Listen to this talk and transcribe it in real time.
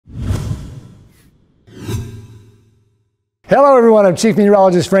Hello, everyone. I'm Chief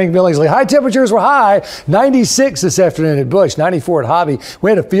Meteorologist Frank Billingsley. High temperatures were high. 96 this afternoon at Bush, 94 at Hobby. We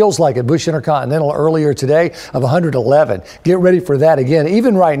had a feels like at Bush Intercontinental earlier today of 111. Get ready for that again.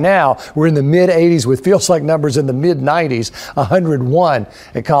 Even right now, we're in the mid 80s with feels like numbers in the mid 90s, 101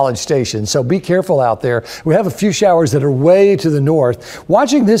 at College Station. So be careful out there. We have a few showers that are way to the north.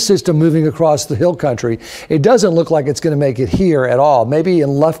 Watching this system moving across the hill country, it doesn't look like it's going to make it here at all. Maybe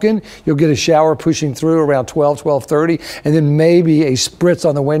in Lufkin, you'll get a shower pushing through around 12:30, and then maybe a spritz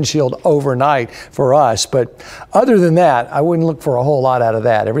on the windshield overnight for us. But other than that, I wouldn't look for a whole lot out of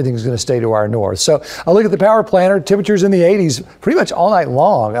that. Everything's going to stay to our north. So I look at the power planner, temperatures in the 80s pretty much all night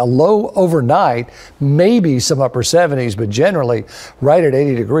long. A low overnight, maybe some upper 70s, but generally right at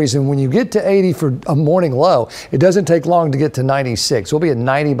 80 degrees. And when you get to 80 for a morning low, it doesn't take long to get to 96. We'll be at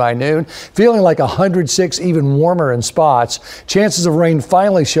 90 by noon, feeling like 106, even warmer in spots. Chances of rain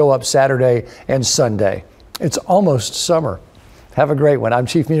finally show up Saturday and Sunday. It's almost summer. Have a great one. I'm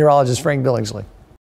Chief Meteorologist Frank Billingsley.